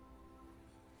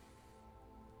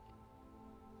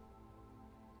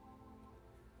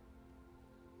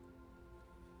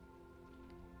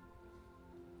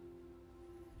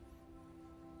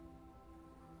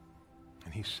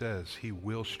 And he says he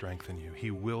will strengthen you.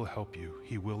 He will help you.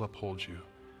 He will uphold you.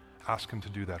 Ask him to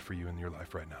do that for you in your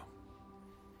life right now.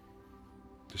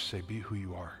 Just say, be who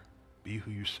you are. Be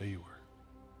who you say you are.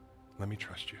 Let me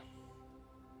trust you.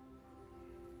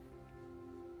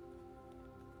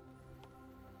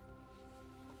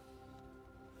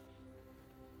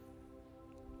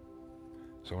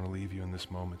 So I want to leave you in this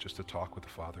moment just to talk with the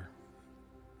Father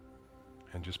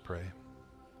and just pray.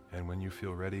 And when you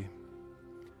feel ready,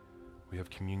 we have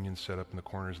communion set up in the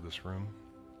corners of this room.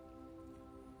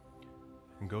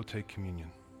 And go take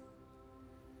communion.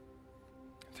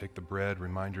 Take the bread,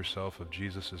 remind yourself of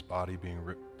Jesus' body being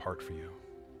ripped apart for you.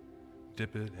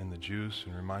 Dip it in the juice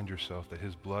and remind yourself that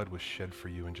his blood was shed for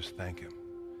you, and just thank him.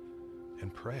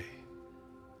 And pray.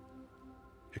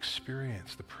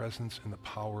 Experience the presence and the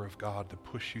power of God to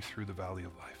push you through the valley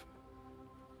of life.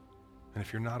 And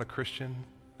if you're not a Christian,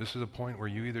 this is a point where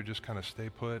you either just kind of stay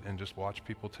put and just watch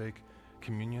people take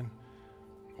communion,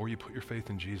 or you put your faith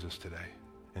in Jesus today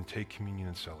and take communion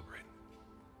and celebrate.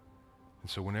 And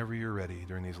so whenever you're ready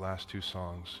during these last two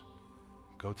songs,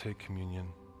 go take communion,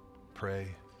 pray,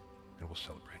 and we'll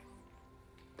celebrate.